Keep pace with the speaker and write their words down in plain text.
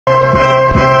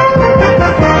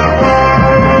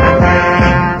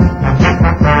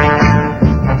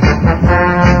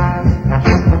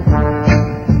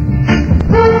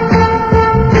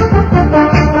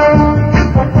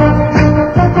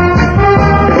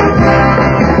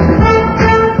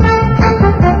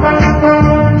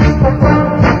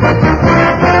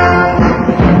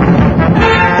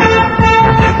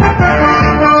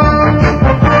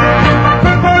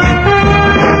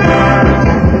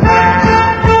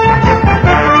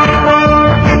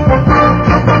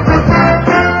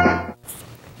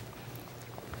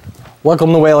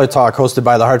Welcome to Whaler Talk, hosted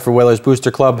by the Hartford Whalers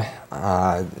Booster Club.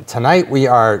 Tonight we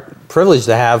are privileged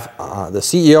to have the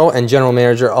CEO and General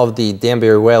Manager of the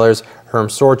Danbury Whalers, Herm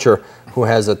Sorcher, who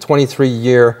has a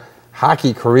 23-year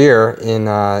hockey career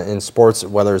in sports,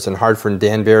 whether it's in Hartford and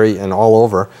Danbury and all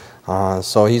over.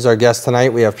 So he's our guest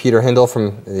tonight. We have Peter Hindle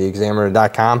from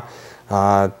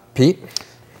theexaminer.com. Pete?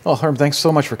 Well, Herm, thanks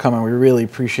so much for coming. We really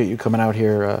appreciate you coming out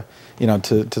here,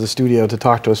 to the studio to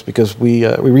talk to us, because we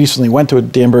recently went to a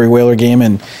Danbury Whaler game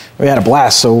and we had a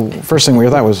blast. So first thing we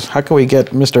thought was, how can we get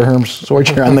Mr. Herm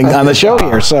Sorcher on the show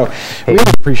here? So hey,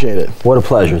 really appreciate it. What a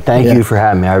pleasure. Thank you for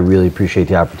having me. I really appreciate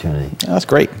the opportunity. Yeah, that's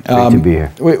great. Great to be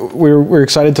here. We're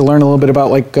excited to learn a little bit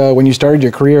about when you started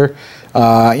your career.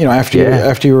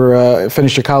 After you were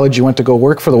finished your college, you went to go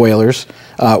work for the Whalers.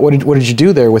 What did you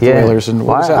do there with the Whalers, and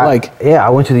what was that like?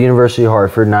 I went to the University of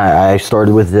Hartford, and I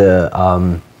started with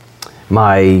the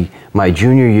my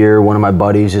junior year. One of my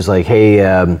buddies is like, hey,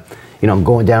 I'm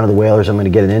going down to the Whalers. I'm going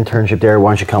to get an internship there.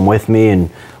 Why don't you come with me? And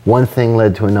one thing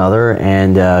led to another,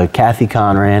 and Kathy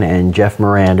Conran and Jeff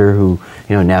Mirander, who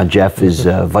now Jeff is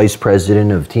vice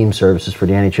president of team services for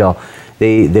the NHL.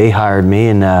 They hired me,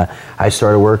 and I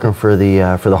started working for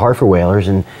the Hartford Whalers.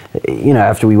 And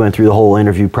after we went through the whole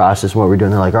interview process and what we're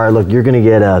doing, they're like, all right, look, you're going to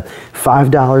get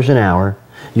 $5 an hour.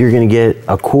 You're going to get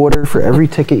a quarter for every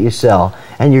ticket you sell,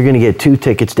 and you're going to get 2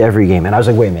 tickets to every game. And I was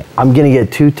like, wait a minute, I'm going to get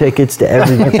 2 tickets to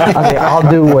every game? Okay, I'll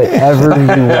do whatever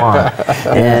you want.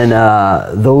 And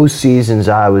those seasons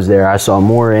I was there, I saw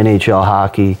more NHL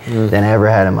hockey than I ever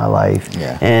had in my life.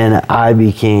 Yeah. And I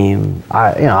became,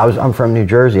 I'm from New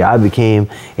Jersey. I became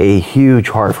a huge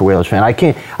Hartford Whalers fan.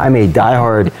 I'm a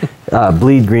diehard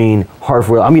bleed green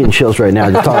Hartford Whalers. I'm getting chills right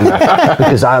now just talking about it,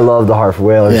 because I love the Hartford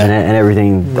Whalers and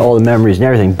everything, all the memories and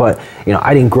everything. But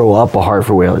I didn't grow up a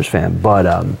Hartford Whalers fan, but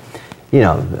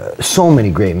so many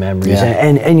great memories.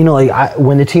 And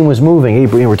when the team was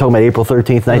moving, we're talking about April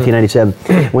 13th, 1997,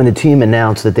 when the team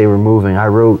announced that they were moving, I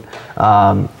wrote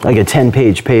like a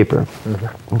 10-page paper,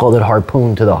 called it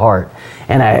Harpoon to the Heart,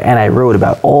 and I wrote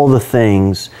about all the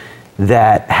things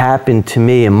that happened to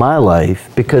me in my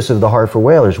life because of the Hartford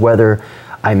Whalers, whether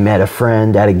I met a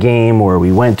friend at a game, or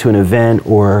we went to an event,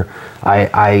 or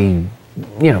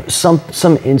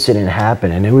some incident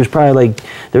happened, and there was probably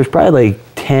like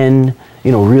 10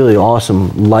 really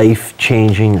awesome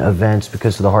life-changing events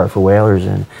because of the Hartford Whalers,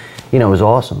 and it was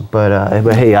awesome. But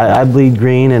hey, I bleed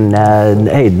green, and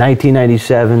hey,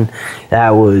 1997,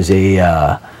 that was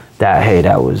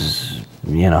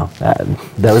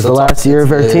that was the last year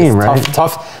of our team, right?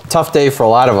 Tough day for a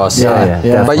lot of us.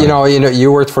 Yeah. But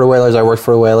you worked for the Whalers, I worked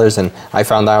for the Whalers, and I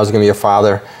found out I was going to be a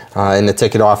father in the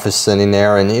ticket office sitting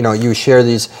there, and you share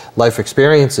these life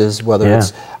experiences, whether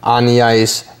it's on the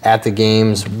ice, at the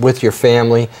games, with your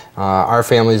family. Our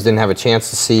families didn't have a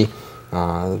chance to see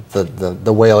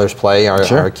the Whalers play,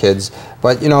 our kids,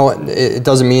 but it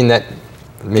doesn't mean that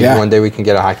maybe one day we can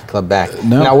get a hockey club back.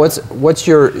 No. Now, what's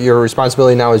your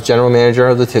responsibility now as general manager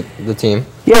of the team?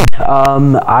 Yeah,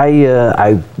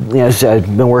 I've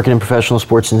been working in professional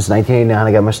sports since 1989.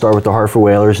 I got my start with the Hartford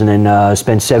Whalers, and then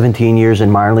spent 17 years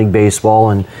in minor league baseball,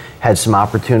 and had some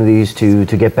opportunities to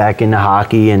get back into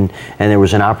hockey, and there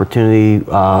was an opportunity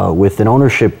with an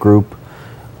ownership group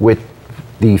with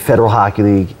the Federal Hockey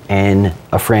League and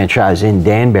a franchise in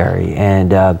Danbury,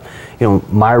 and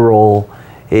my role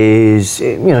is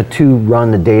to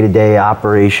run the day-to-day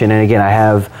operation. And again, I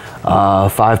have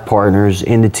 5 partners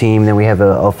in the team. Then we have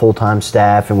a full-time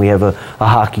staff, and we have a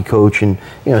hockey coach and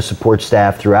support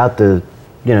staff throughout the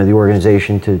the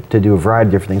organization to do a variety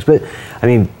of different things. But I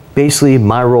mean, basically,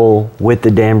 my role with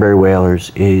the Danbury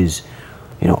Whalers is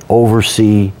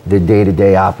oversee the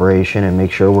day-to-day operation and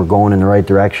make sure we're going in the right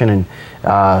direction, and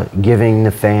giving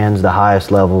the fans the highest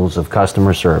levels of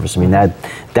customer service. I mean,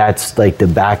 that's like the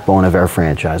backbone of our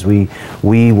franchise. We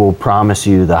will promise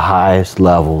you the highest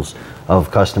levels of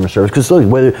customer service, because look,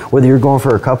 whether you're going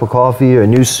for a cup of coffee, a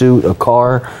new suit, a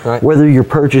car, whether your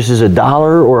purchase is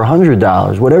 $1 or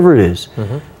 $100, whatever it is,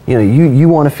 you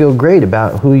want to feel great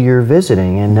about who you're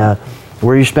visiting and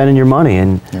where you're spending your money,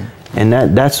 and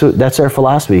that's our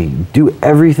philosophy. Do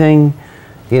everything,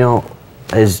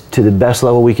 as to the best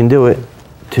level we can do it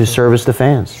to service the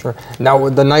fans. Sure. Now,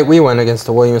 the night we went against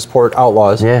the Williamsport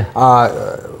Outlaws,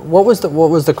 what was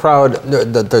the crowd,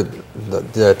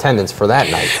 the attendance for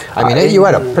that night? I mean, you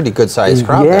had a pretty good sized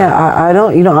crowd. Yeah, there. I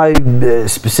don't, I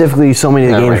specifically, so many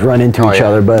of the games run into each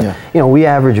other, but we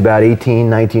average about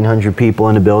 1,900 people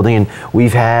in the building, and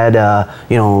we've had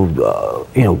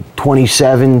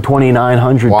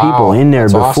 2,900 people in there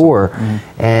before, awesome.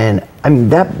 And I mean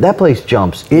that place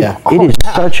jumps. It is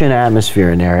such an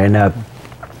atmosphere in there, and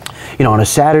on a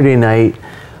Saturday night,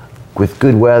 with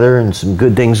good weather and some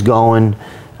good things going,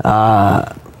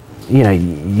 you know,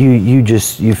 you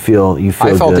feel I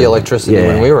felt good. the electricity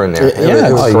when we were in there.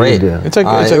 It was great.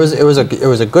 It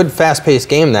was a good fast-paced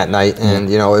game that night, and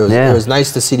you know, it was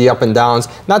nice to see the up and downs.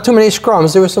 Not too many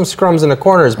scrums. There were some scrums in the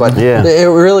corners, but it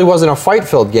really wasn't a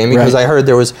fight-filled game, because I heard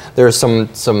there was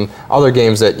some other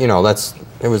games that, you know,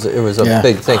 it was a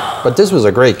big thing. But this was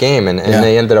a great game, and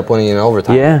they ended up winning in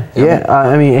overtime.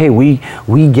 I mean, hey, we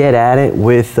get at it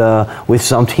with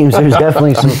some teams. There's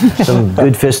definitely some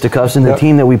good fisticuffs in the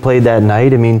team that we played that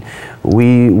night. I mean,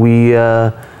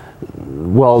 well,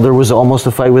 there was almost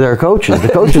a fight with our coaches. The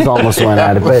coaches almost went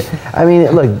at it. But I mean,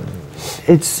 look,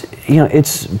 it's, you know,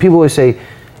 it's, people always say,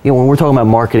 you know, when we're talking about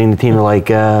marketing the team, they're like,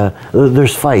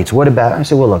 there's fights. What about? I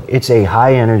say, well, look, it's a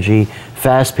high energy,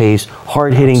 fast-paced,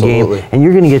 hard-hitting game, and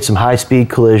you're going to get some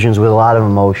high-speed collisions with a lot of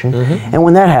emotion. And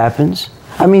when that happens,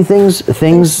 I mean, things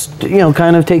you know,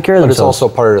 kind of take care of themselves. But it's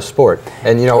also part of the sport.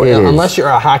 And you know, unless you're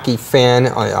a hockey fan,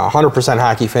 100%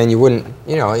 hockey fan, you wouldn't,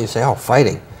 you know, you say, oh,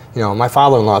 fighting. You know, my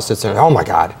father-in-law sits there, oh my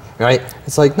God, right?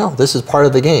 It's like, no, this is part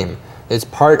of the game. It's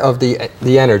part of the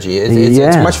energy.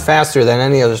 It's much faster than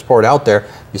any other sport out there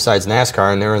besides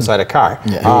NASCAR, and they're inside a car.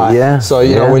 So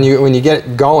you know, when you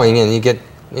get going and you get,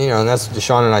 you know, and that's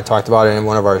Deshaun and I talked about it in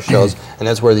one of our shows, and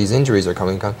that's where these injuries are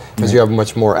coming from, because you have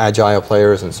much more agile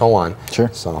players and so on.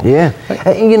 So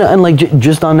you know, and like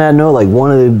just on that note, like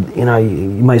one of the, you know,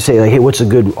 you might say like, hey, what's a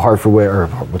good Hartford Whaler, or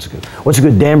what's a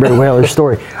good Danbury Whaler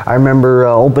story? I remember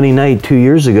opening night 2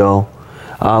 years ago,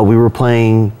 we were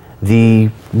playing the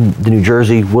New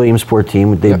Jersey Williamsport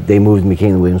team. They moved and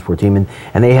became the Williamsport team,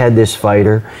 and they had this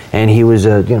fighter, and he was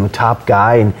a, you know, top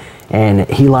guy, and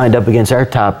he lined up against our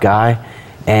top guy,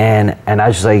 and I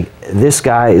was just like, this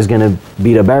guy is going to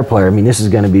beat up our player. I mean, this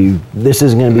isn't going to be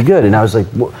good. And I was like,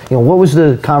 you know, what was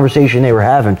the conversation they were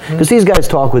having? Because these guys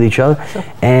talk with each other,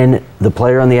 and the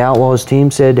player on the Outlaws team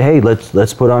said, hey,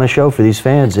 let's put on a show for these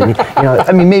fans. And you know,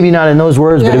 I mean, maybe not in those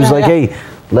words, but it was like, hey,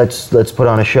 let's put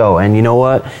on a show. And you know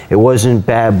what? It wasn't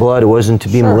bad blood. It wasn't to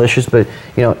be malicious, but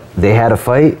you know, they had a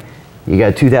fight. You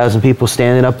got 2,000 people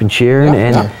standing up and cheering,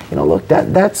 and you know, look,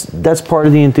 that's part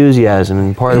of the enthusiasm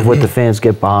and part of what the fans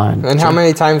get behind. And how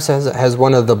many times has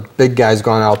one of the big guys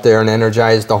gone out there and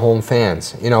energized the home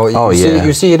fans? You know,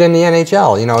 you see it in the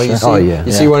NHL. You know, you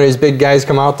see one of these big guys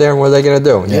come out there, and what are they going to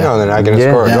do? You know, they're not going to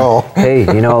score a goal. Hey,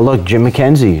 you know, look, Jim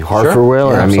McKenzie, Hartford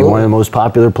Whaler. I mean, one of the most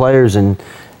popular players, and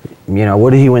you know, what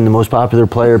did he win? The most popular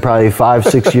player probably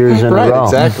 5-6 years in a row.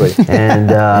 Exactly. And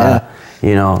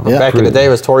you know, back in the day, it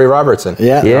was Torrey Robertson.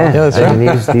 That's right. I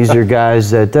mean, these are guys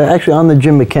that actually, on the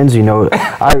Jim McKenzie note,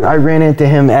 I ran into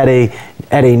him at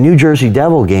a New Jersey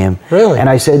Devil game. Really? And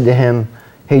I said to him,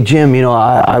 hey Jim, you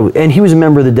know, and he was a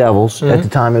member of the Devils at the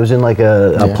time. It was in like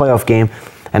a playoff game,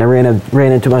 and I ran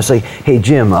into him. I was like, hey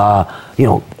Jim, you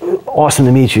know, awesome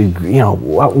to meet you. You know,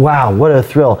 wow, what a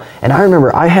thrill. And I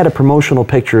remember I had a promotional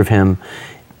picture of him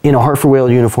in a Hartford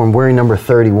Whaler uniform wearing number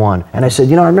 31. And I said,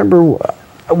 you know, I remember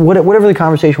whatever the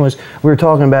conversation was, we were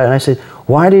talking about it, and I said,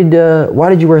 why did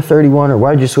you wear 31, or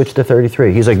why did you switch to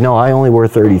 33? He's like, no, I only wear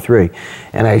 33.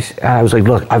 And I was like,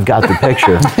 look, I've got the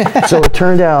picture. So it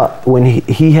turned out when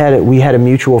we had a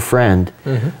mutual friend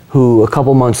who a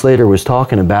couple months later was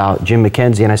talking about Jim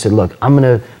McKenzie, and I said, look, I'm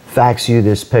going to fax you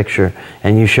this picture,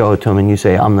 and you show it to him, and you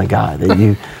say, I'm the guy that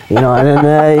you know. And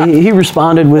then he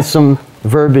responded with some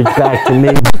verbiage back to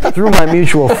me through my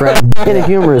mutual friend in a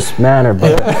humorous manner,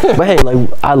 but hey,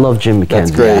 like, I love Jim McKenzie.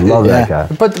 That's great. I love that guy.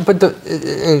 But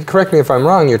and correct me if I'm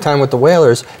wrong, your time with the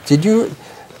Whalers, do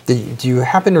you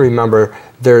happen to remember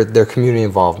their community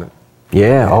involvement?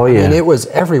 Yeah. Oh yeah. I mean, it was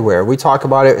everywhere. We talk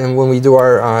about it, and when we do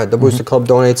our the Booster Club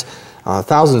donates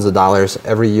thousands of dollars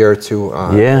every year to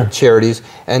charities,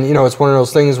 and you know, it's one of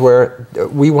those things where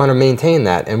we want to maintain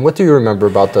that. And what do you remember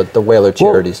about the Whaler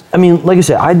charities? Well, I mean, like I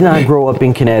said, I did not grow up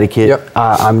in Connecticut.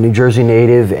 I'm a New Jersey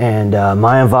native, and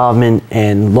my involvement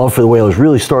and love for the Whalers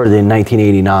really started in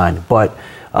 1989. But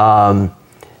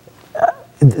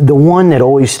the one that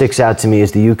always sticks out to me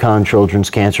is the Yukon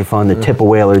Children's Cancer Fund, the Tip a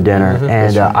Whaler dinner,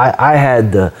 and I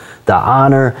had the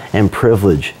honor and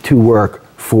privilege to work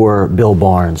for Bill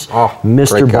Barnes.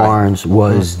 Mr. Barnes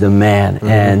was the man,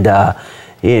 and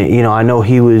you know, I know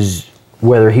he was,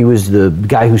 whether he was the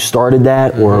guy who started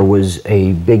that or was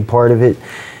a big part of it,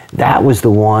 that was the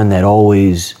one that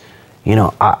always, you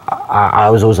know, I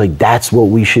was always like, that's what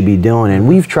we should be doing. And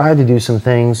we've tried to do some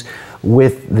things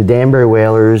with the Danbury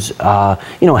Whalers,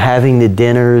 you know, having the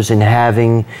dinners and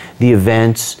having the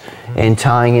events and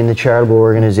tying in the charitable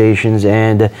organizations,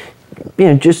 and you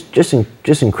know,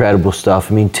 just incredible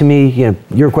stuff. I mean, to me, you know,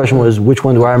 your question was, which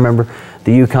one do I remember?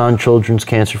 The Yukon Children's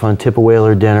Cancer Fund, Tip a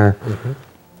Whaler dinner.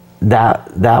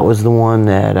 that was the one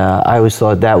that I always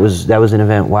thought that was an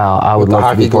event. Wow, I would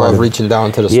love to be part of. The hockey glove reaching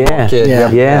down to the small kid.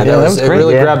 Yeah, that was great. It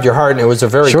really grabbed your heart, and it was a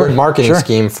very good marketing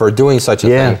scheme for doing such a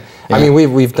thing. I mean,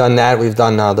 we've done that. We've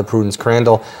done the Prudence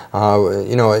Crandall.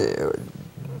 You know,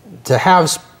 to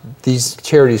have these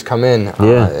charities come in,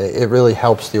 it really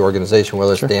helps the organization,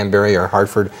 whether it's Danbury or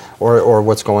Hartford or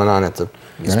what's going on at the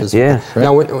specific.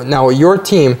 Now, your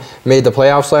team made the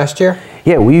playoffs last year?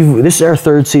 Yeah, this is our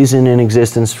third season in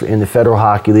existence in the Federal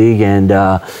Hockey League, and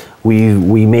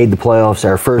we made the playoffs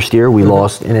our first year. We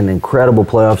lost in an incredible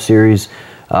playoff series,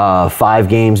 5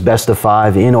 games, best of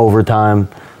 5 in overtime,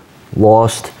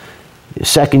 lost. The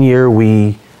second year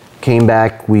we came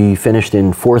back, we finished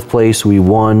in 4th place. We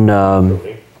won, or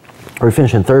we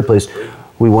finished in 3rd place.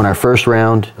 We won our first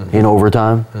round in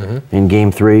overtime in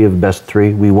game 3 of best of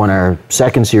 3. We won our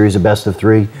second series of best of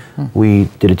 3. We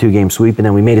did a 2-game sweep, and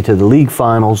then we made it to the league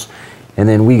finals, and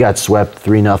then we got swept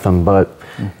 3-0. But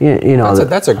you know,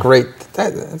 that's a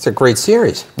great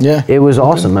series. Yeah, it was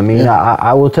awesome. I mean,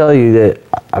 I will tell you that.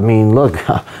 I mean, look,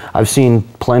 I've seen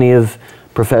plenty of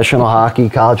professional hockey,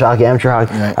 college hockey, amateur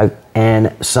hockey,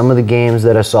 and some of the games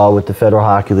that I saw with the Federal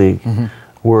Hockey League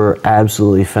were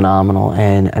absolutely phenomenal.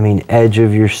 And I mean, edge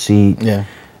of your seat. Yeah,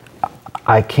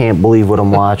 I can't believe what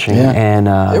I'm watching. And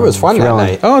it was fun that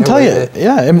night. Oh, I'll tell you.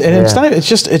 And it's not.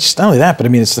 It's not only that, but I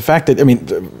mean, it's the fact that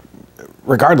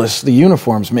regardless, the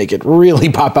uniforms make it really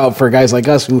pop out for guys like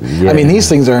us who, I mean, these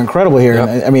things are incredible here.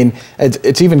 And I mean,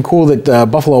 it's even cool that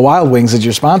Buffalo Wild Wings is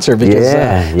your sponsor because,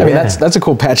 I mean, that's a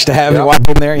cool patch to have and walk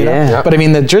in there, you know? But I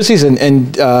mean, the jerseys and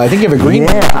I think you have a green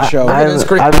show. It's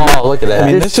great. Look at that.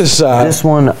 I mean, this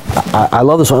one, I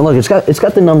love this one. Look, it's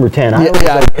got the number 10.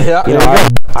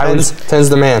 Ten's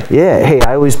the man. Yeah, hey,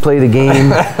 I always play the game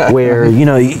where, you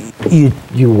know,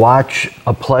 you watch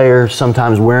a player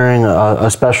sometimes wearing a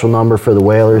special number for the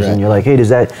Whalers, and you're like, hey, does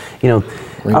that, you know,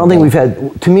 I don't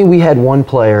think we had one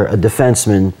player, a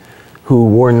defenseman, who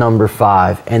wore number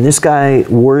 5, and this guy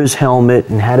wore his helmet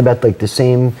and had about like the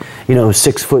same, you know,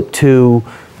 6'2",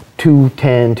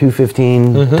 210,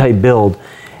 215 type build.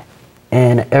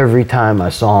 And every time I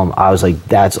saw him, I was like,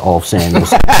 that's Ulf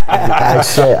Samuelsson. I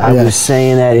was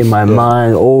saying that in my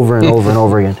mind over and over and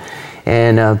over again.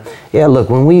 And yeah, look,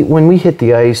 when we hit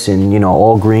the ice in, you know,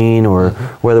 all green or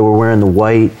whether we're wearing the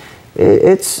white,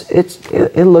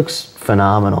 it looks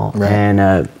phenomenal.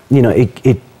 And you know,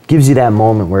 it gives you that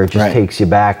moment where it just takes you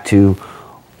back to,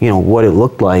 you know, what it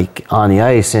looked like on the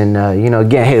ice. And, you know,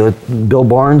 again, hey, Bill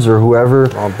Barnes or whoever.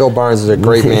 Oh, Bill Barnes is a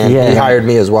great man. He hired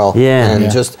me as well.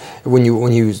 And just when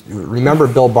you remember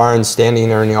Bill Barnes standing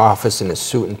there in the office in his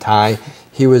suit and tie,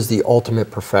 he was the ultimate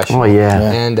professional.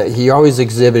 And he always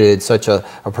exhibited such a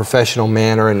professional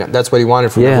manner, and that's what he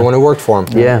wanted from everyone who worked for him.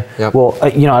 Well,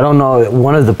 you know, I don't know,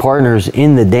 one of the partners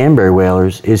in the Danbury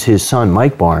Whalers is his son,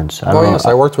 Mike Barnes.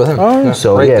 I worked with him.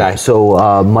 Great guy.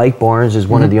 So Mike Barnes is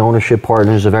one of the ownership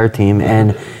partners of our team,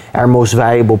 and our most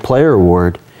valuable player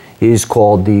award is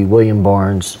called the William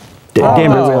Barnes Danbury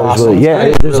Whalers. Awesome.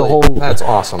 There's a whole. That's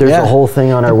awesome. There's a whole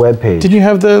thing on our webpage. Did you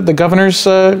have the governor's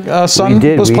son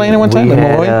was playing at one time? We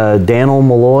had Daniel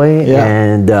Malloy,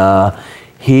 and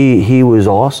he was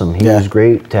awesome. He was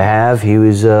great to have. He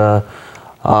was a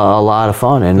lot of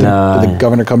fun. And did the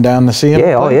governor come down to see him?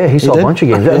 Yeah, he saw a bunch of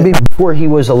games. I mean, before he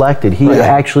was elected, he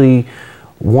actually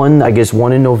won. I guess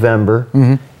one in November,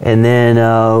 and then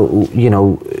you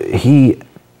know, he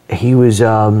was.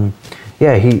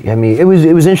 I mean, it was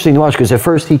interesting to watch because at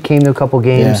first he came to a couple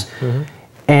games,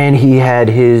 and he had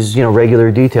his, you know, regular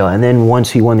detail, and then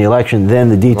once he won the election, then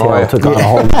the detail took on a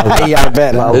whole. I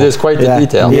bet it is quite the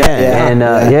detail. And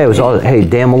it was all. Hey,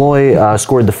 Dan Malloy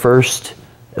scored the first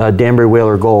Danbury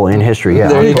Whaler goal in history.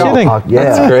 There you go.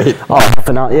 That's great.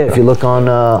 If you look on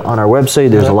our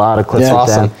website, there's a lot of clips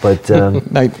like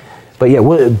that.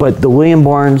 But the William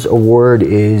Barnes Award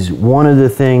is one of the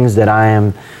things that I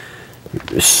am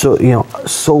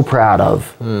so proud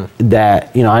of.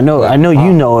 That, you know, I know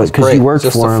you know it because you worked for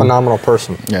him. Just a phenomenal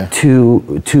person.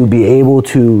 To be able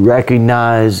to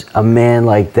recognize a man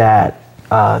like that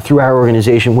through our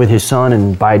organization with his son,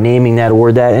 and by naming that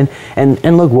award that,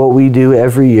 and look, what we do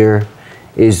every year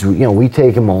is, you know, we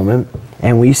take a moment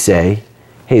and we say,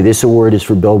 hey, this award is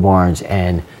for Bill Barnes.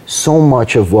 And so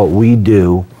much of what we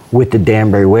do with the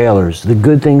Danbury Whalers, the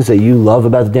good things that you love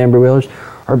about the Danbury Whalers,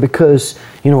 are because,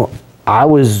 you know, I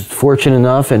was fortunate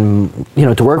enough, and you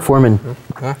know, to work for him, and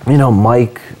you know,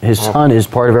 Mike, his son, is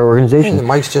part of our organization. And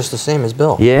Mike's just the same as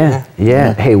Bill. Hey,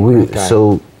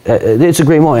 it's a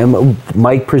great moment.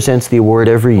 Mike presents the award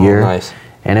every year,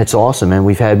 and it's awesome. And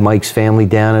we've had Mike's family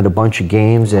down at a bunch of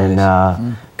games,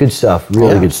 and good stuff,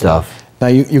 really good stuff. Now,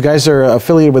 you guys are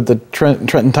affiliated with the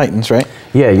Trenton Titans, right?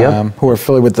 Yeah, yeah. Who are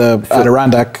affiliated with the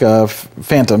Adirondack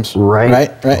Phantoms,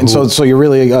 right? And so you're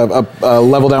really a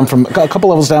couple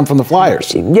levels down from the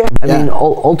Flyers. Yeah, I mean,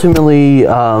 ultimately,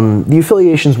 the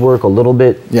affiliations work a little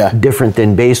bit different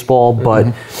than baseball,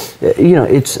 but you know,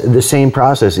 it's the same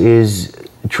process. Is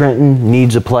Trenton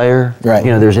needs a player? Right.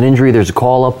 You know, there's an injury, there's a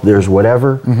call up, there's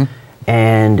whatever,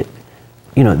 and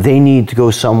you know, they need to go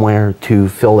somewhere to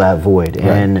fill that void. Right.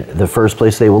 And the first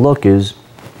place they will look is,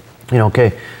 you know,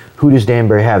 okay, who does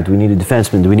Danbury have? Do we need a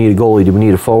defenseman? Do we need a goalie? Do we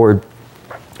need a forward?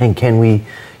 And can we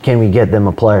get them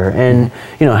a player? And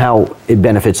you know, how it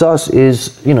benefits us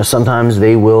is, you know, sometimes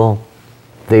they will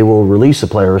release a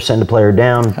player or send a player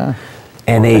down.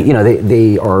 And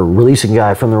they are releasing a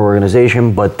guy from their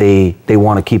organization, but they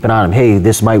want to keep an eye on him. Hey,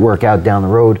 this might work out down the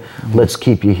road. Let's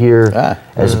keep you here,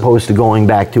 as opposed to going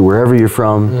back to wherever you're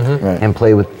from and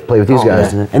play with these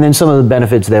guys. Yeah. And then some of the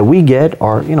benefits that we get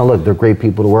are, you know, look, they're great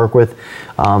people to work with,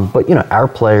 but you know, our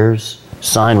players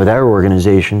sign with our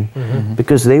organization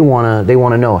because they want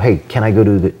to know, hey, can I go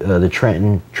to the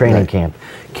Trenton training camp?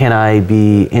 Can I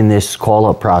be in this call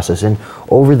up process? And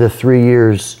over the 3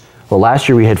 years. Well, last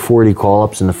year we had 40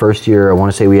 call-ups. In the first year, I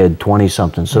want to say we had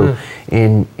 20-something. So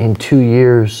in 2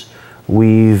 years,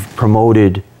 we've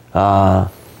promoted,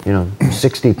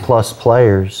 60-plus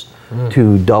players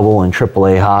to double and triple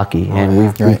A hockey. And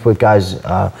we've put guys,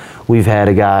 we've had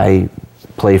a guy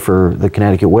play for the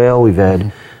Connecticut Whale. We've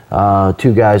had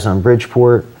 2 guys on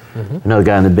Bridgeport, another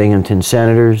guy on the Binghamton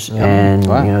Senators. And, you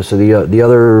know, so the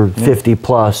other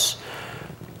 50-plus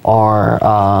are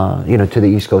to the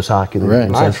East Coast Hockey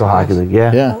League, Central Hockey League.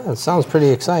 Yeah, that sounds pretty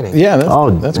exciting. Yeah,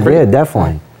 that's great. Yeah,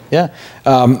 definitely. Yeah.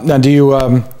 Now, do you?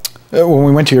 When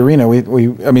we went to your arena,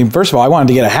 I mean, first of all, I wanted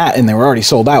to get a hat, and they were already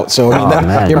sold out. So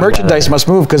your merchandise must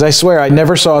move, because I swear I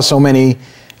never saw so many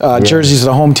jerseys of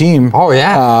the home team. Oh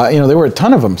yeah. You know, there were a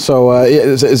ton of them. So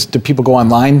do people go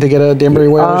online to get a Danbury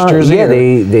Whalers jersey? Yeah,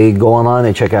 they go online.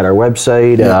 They check out our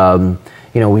website. Yeah.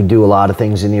 You know, we do a lot of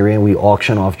things in the arena. We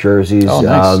auction off jerseys. Oh,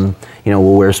 nice. You know,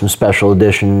 we'll wear some special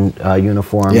edition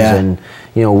uniforms. Yeah. And,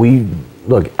 you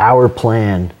know, our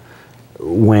plan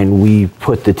when we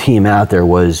put the team out there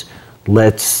was,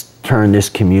 let's turn this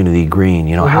community green.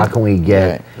 You know, how can we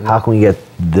get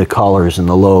the colors and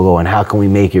the logo, and how can we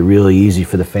make it really easy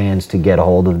for the fans to get a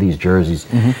hold of these jerseys?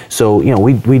 So, you know,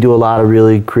 we do a lot of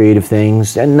really creative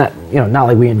things, and not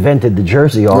like we invented the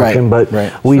jersey auction, but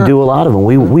we do a lot of them.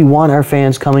 We want our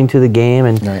fans coming to the game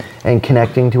and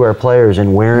connecting to our players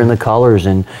and wearing the colors,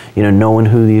 and, you know, knowing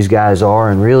who these guys are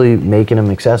and really making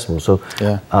them accessible. So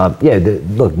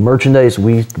look, merchandise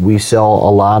we sell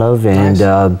a lot of, and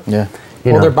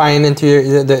they're buying into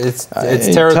it's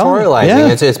territorializing.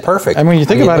 Yeah. It's perfect. I mean, you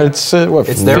think about it, it's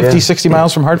 50, 60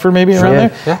 miles from Hartford, maybe around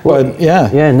there. Yeah. But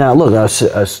yeah. Now look,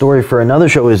 a story for another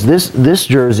show is this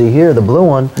jersey here, the blue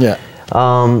one. Yeah.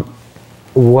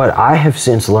 What I have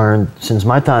since learned since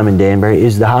my time in Danbury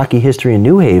is the hockey history in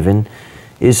New Haven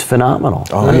is phenomenal.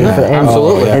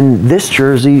 Absolutely. And this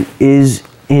jersey is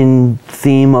in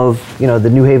theme of, you know, the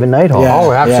New Haven Nighthawk. Yeah.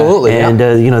 Oh, absolutely. And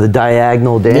you know, the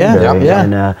diagonal Danbury.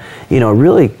 And you know,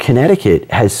 really, Connecticut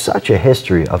has such a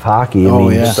history of hockey. I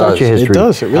mean, such a history. It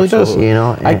does. It really does. You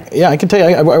know. I can tell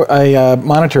you, I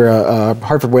monitor a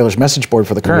Hartford Whalers message board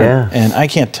for the Current, and I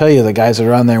can't tell you the guys that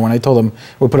are on there. When I told them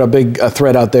we put a big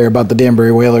thread out there about the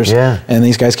Danbury Whalers, and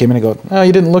these guys came in and go, "Oh,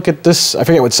 you didn't look at this." I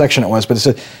forget what section it was, but it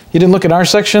said, "You didn't look at our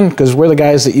section because we're the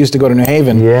guys that used to go to New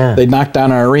Haven. They knocked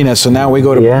down our arena, so now we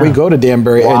go to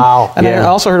Danbury." Wow. And I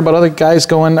also heard about other guys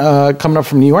coming up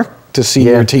from New York to see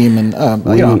your team, and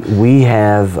we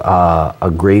have a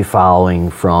great following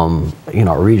from, you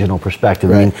know, a regional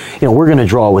perspective. I mean, you know, we're going to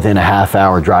draw within a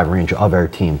half-hour drive range of our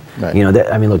team. You know,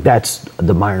 I mean, look, that's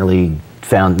the minor league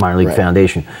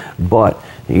foundation. But,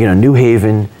 you know, New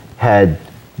Haven had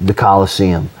the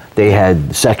Coliseum. They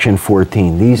had Section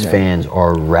 14. These fans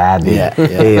are rabid.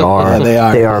 They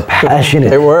are passionate.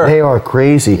 They are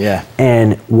crazy.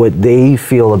 And what they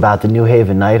feel about the New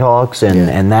Haven Nighthawks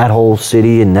and that whole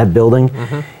city and that building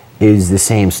is the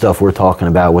same stuff we're talking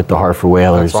about with the Hartford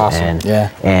Whalers. That's awesome.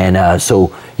 And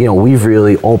so, you know, we've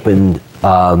really opened,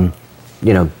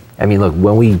 you know, I mean, look,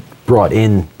 when we brought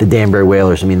in the Danbury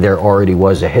Whalers, I mean, there already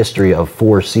was a history of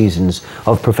 4 seasons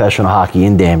of professional hockey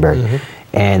in Danbury.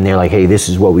 And they're like, hey, this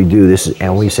is what we do.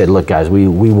 And we said, look, guys, we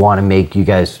want to make you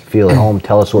guys feel at home.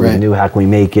 Tell us what we can do. How can we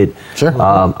make it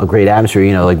a great atmosphere?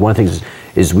 You know, like one of the things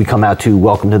is we come out to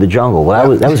Welcome to the Jungle.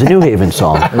 Well, that was a New Haven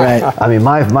song. I mean,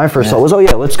 my first thought was, oh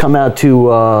yeah, let's come out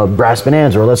to Brass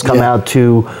Bonanza, or let's come out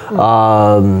to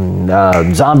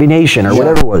Zombie Nation, or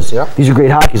whatever it was. These are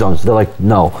great hockey songs. They're like,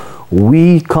 no,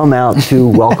 we come out to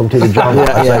welcome to the jungle.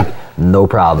 I was like, no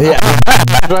problem. Yeah.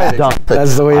 Right.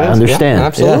 That's the way it is. I understand. Yeah,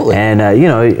 absolutely. And you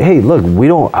know, hey, look,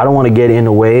 I don't want to get in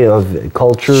the way of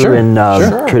culture and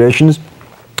traditions.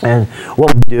 And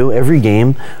what we do every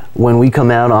game, when we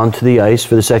come out onto the ice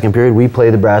for the second period, we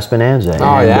play the Brass Bonanza.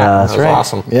 Oh, and, that's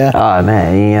awesome. Yeah. Oh,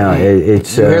 man, you know,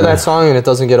 it's... You hear that song and it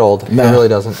doesn't get old. No. It really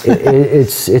doesn't.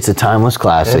 It's a timeless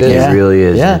classic. It really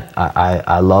is. Yeah.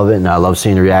 I love it, and I love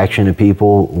seeing the reaction of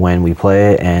people when we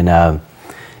play it. And,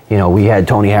 you know, we had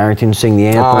Tony Harrington sing the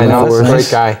anthem. Oh, I know. for us. Great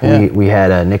guy. Yeah. We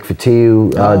had Nick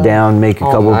Fatiu down, make a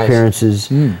couple appearances.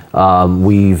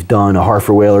 We've done a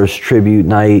Hartford Whalers tribute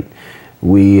night.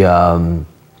 We...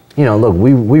 you know, look,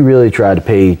 we really try to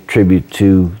pay tribute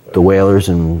to the Whalers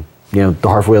and, you know, the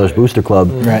Hartford Whalers Booster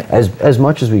Club as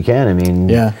much as we can. I mean,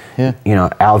 you know,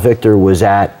 Al Victor was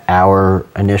at our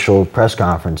initial press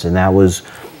conference, and that was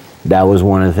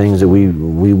one of the things that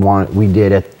we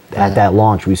did at that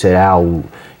launch. We said, Al,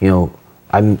 you know,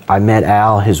 I met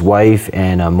Al, his wife,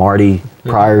 and Marty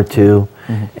prior to,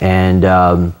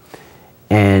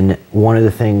 and one of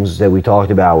the things that we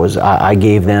talked about was I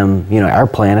gave them, you know, our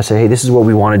plan. I said, hey, this is what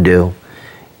we want to do.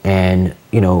 And,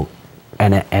 you know,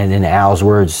 and in Al's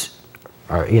words,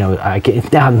 are, you know,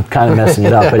 now I'm kind of messing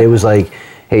it up, but it was like,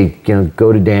 hey, you know,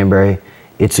 go to Danbury.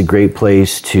 It's a great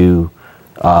place to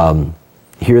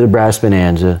hear the Brass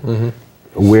Bonanza,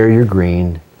 wear your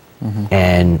green,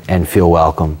 and feel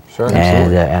welcome. Sure,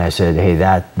 and I said, hey,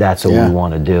 that's what we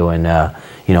want to do. And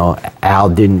you know, Al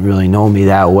didn't really know me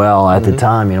that well at the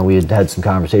time. You know, we had some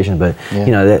conversations, but you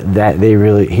know he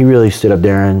really stood up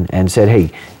there and said,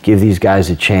 hey, give these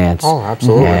guys a chance. Oh,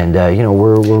 absolutely. And you know,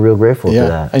 we're real grateful for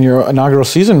that. And your inaugural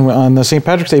season on the St.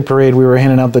 Patrick's Day parade, we were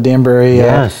handing out the Danbury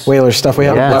Whalers stuff. We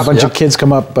had a bunch of kids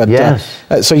come up, but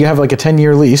so you have like a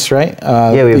 10-year lease, right?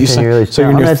 Yeah, we have a 10-year lease. So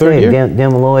you're in your third year? Dan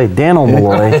Malloy,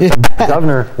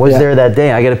 governor, was there that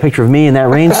day. I got a picture of me in that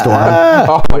rainstorm.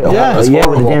 Oh my God, with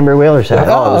the Danbury Whalers hat.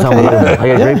 Oh, it was unbelievable. I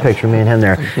got a great picture of me and him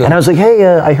there. And I was like, hey,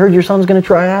 I heard your son's going to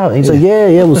try out. And he's like, yeah,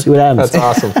 we'll see what happens. That's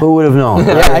awesome. Who would have known?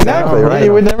 Yeah, exactly. Right?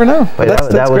 You would never know. But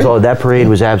that was all. That parade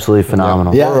was absolutely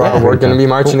phenomenal. Yeah, we're going to be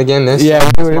marching again this. Yeah,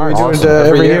 we do it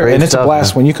every year, and it's a blast.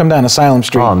 Stuff, when you come down Asylum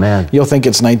Street, oh man, you'll think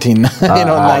it's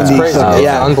 1990.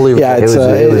 Yeah, unbelievable. Yeah, it's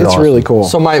awesome. really cool.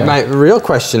 So my real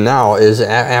question now is,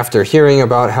 after hearing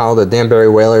about how the Danbury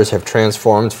Whalers have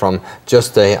transformed from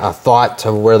just a thought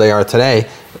to where they are today,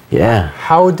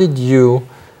 how did you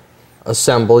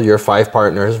assemble your 5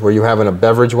 partners? Were you having a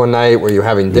beverage one night? Were you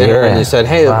having dinner? And you said,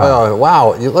 hey,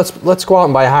 wow, let's go out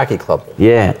and buy a hockey club.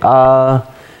 Yeah,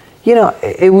 you know,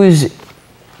 it was,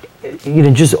 you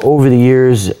know, just over the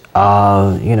years, you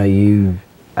know,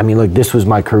 I mean, look, this was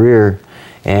my career,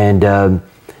 and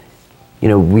you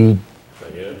know,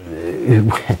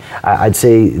 I'd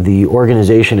say the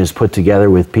organization is put together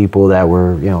with people that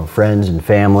were, you know, friends and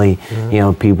family, you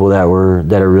know, people that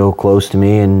are real close to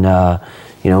me, and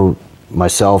you know,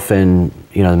 myself and,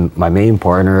 you know, my main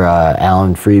partner,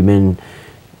 Alan Friedman,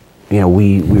 you know,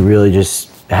 we really just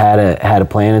had a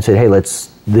plan and said, hey,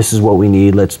 this is what we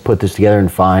need. Let's put this together and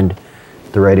find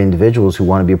the right individuals who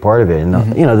want to be a part of it.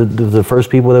 And you know, the first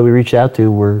people that we reached out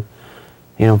to were,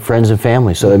 you know, friends and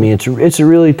family. So I mean, it's a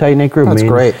really tight knit group. That's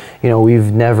great. You know,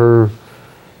 we've never,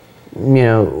 you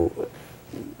know,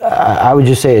 I would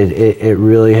just say it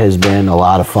really has been a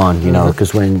lot of fun. You know,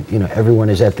 because when, you know, everyone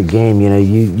is at the game, you know,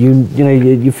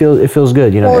 you feel, it feels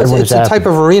good. You know, well, it's a type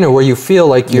of arena where you feel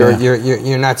like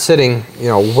you're not sitting, you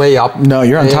know, way up. No,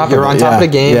 you're on top of it. You're on top of the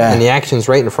game, and the action's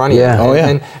right in front of you. Oh,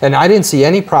 and I didn't see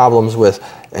any problems with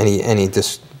any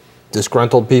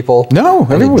disgruntled people. No,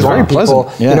 everyone was very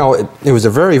pleasant. You know, it was a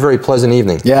very, very pleasant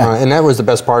evening. Yeah. And that was the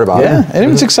best part about it. Yeah, and it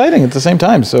was exciting at the same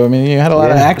time. So, I mean, you had a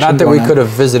lot of action. Not that we could have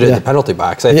visited the penalty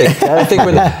box. I think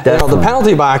when you know, the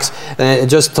penalty box,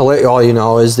 just to let all you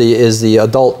know, is the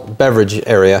adult beverage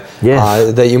area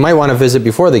that you might want to visit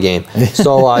before the game.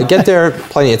 So get there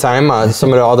plenty of time.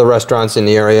 Some of the other restaurants in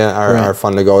the area are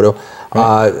fun to go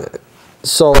to.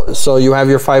 So you have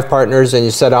your 5 partners, and you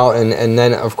set out, and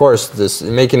then of course this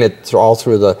making it all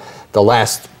through the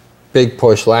last big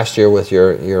push last year with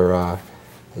your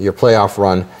playoff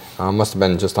run must have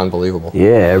been just unbelievable.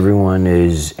 Yeah, everyone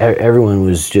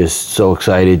was just so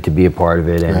excited to be a part of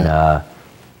it, and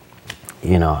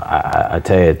you know, I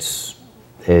tell you,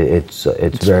 it's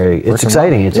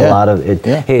exciting. It's a lot of it.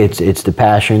 Hey, it's the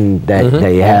passion that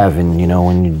you have, and you know,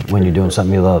 when you're doing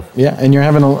something you love. Yeah, and you're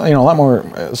having a lot more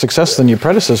success than your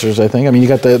predecessors, I think. I mean, you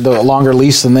got the longer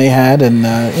lease than they had, and you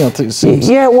know.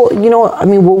 Yeah, well, you know, I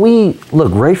mean, we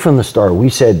look right from the start. We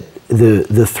said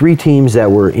the three teams that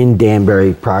were in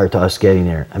Danbury prior to us getting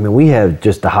there, I mean, we have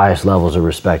just the highest levels of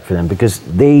respect for them because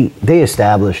they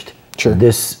established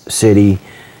this city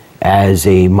as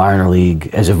a minor league,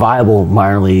 as a viable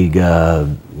minor league,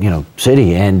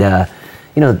 city, and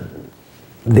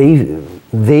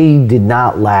they did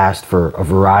not last for a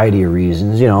variety of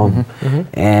reasons,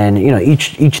 and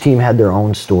each team had their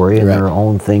own story and their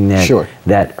own thing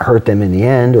that hurt them in the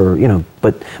end, or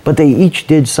but they each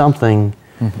did something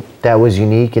that was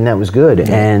unique and that was good,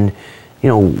 and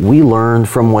we learned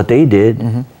from what they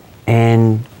did,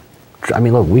 and I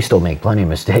mean, look, we still make plenty of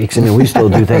mistakes. I mean, we still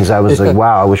do things. I was like,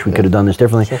 wow, I wish we could have done this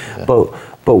differently,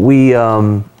 but we.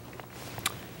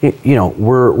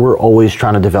 We're always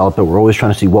trying to develop it. We're always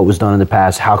trying to see what was done in the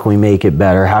past. How can we make it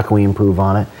better? How can we improve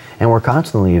on it? And we're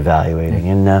constantly evaluating.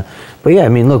 And but yeah, I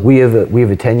mean, look, we have a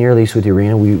 10-year lease with the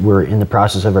arena. We're in the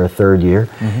process of our 3rd year,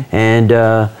 and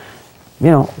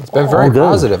it's been very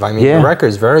positive. I mean, the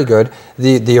record's very good.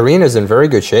 The arena's in very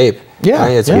good shape. Yeah,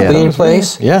 it's a clean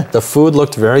place. Yeah, the food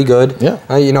looked very good. Yeah,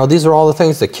 these are all the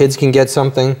things. The kids can get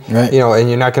something. Right. And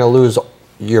you're not going to lose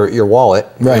your wallet,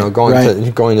 going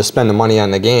to spend the money on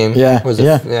the game. I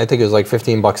think it was like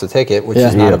 $15 a ticket, which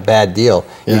is not a bad deal.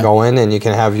 You go in and you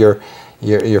can have your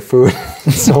food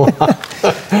and so on.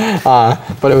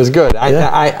 But it was good.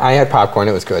 I had popcorn.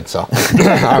 It was good, so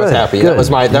I was happy. Good. That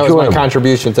was my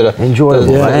contribution to the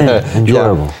enjoyable.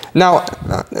 Enjoyable. Now,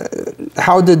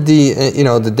 how did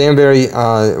the Danbury?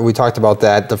 We talked about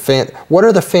that. What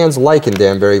are the fans like in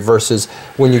Danbury versus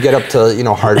when you get up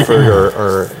to Hartford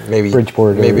or maybe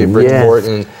Bridgeport,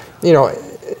 and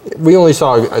we only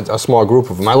saw a small group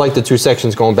of them. I like the 2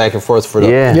 sections going back and forth for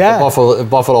the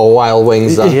Buffalo Wild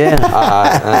Wings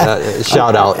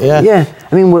shout out. Yeah.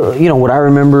 I mean, what I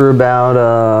remember about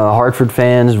Hartford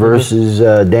fans versus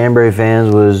Danbury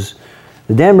fans was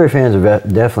the Danbury fans are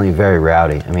definitely very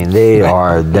rowdy. I mean, they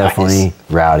are definitely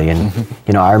rowdy. And,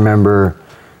 I remember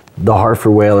the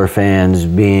Hartford Whaler fans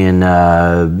being,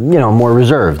 more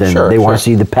reserved, and they want to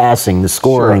see the passing, the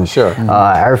scoring.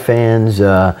 Our fans,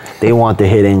 they want the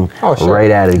hitting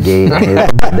right out of the gate.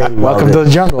 They welcome to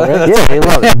the jungle, right? Yeah, they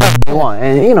love it. They want,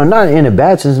 and not in a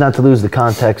bad sense, not to lose the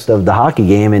context of the hockey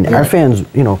game. And our fans,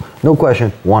 no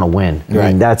question, want to win. I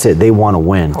mean, that's it. They want to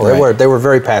win. Oh, they were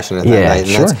very passionate that night.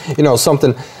 And that's,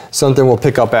 something we'll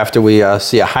pick up after we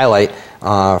see a highlight.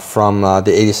 From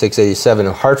the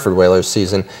 86-87 Hartford Whalers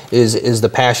season is the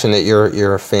passion that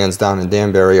your fans down in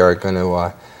Danbury are going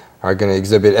to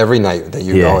exhibit every night that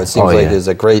you go. It seems like there's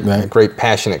a great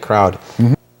passionate crowd.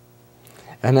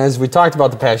 And as we talked about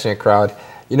the passionate crowd,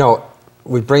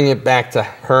 we bring it back to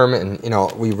Herm, and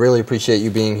we really appreciate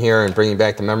you being here and bringing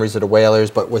back the memories of the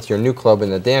Whalers. But with your new club in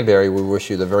the Danbury, we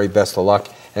wish you the very best of luck,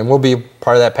 and we'll be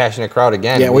part of that passionate crowd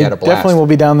again. Yeah, we had a blast. Definitely will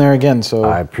be down there again. So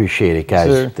I appreciate it, guys.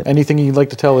 Is there anything you'd like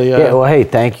to tell the? Well, hey,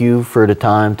 thank you for the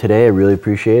time today. I really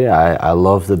appreciate it. I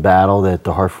love the battle that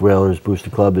the Hartford Whalers Booster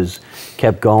Club has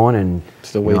kept going, and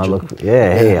still waging.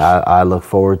 I look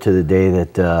forward to the day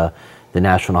that. The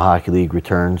National Hockey League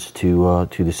returns to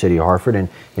the city of Hartford, and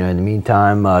in the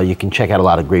meantime, you can check out a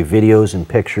lot of great videos and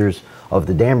pictures of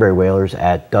the Danbury Whalers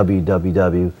at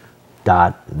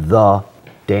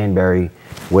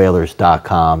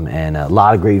www.thedanburywhalers.com, and a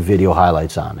lot of great video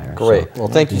highlights on there. Great. Well,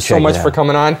 thank you so much for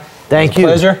coming on. Thank you.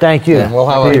 Pleasure. Thank you. And we'll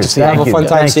have a fun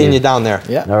time seeing you down there.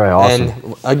 Yeah. All right. Awesome.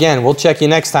 And again, we'll check you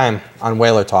next time on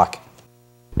Whaler Talk.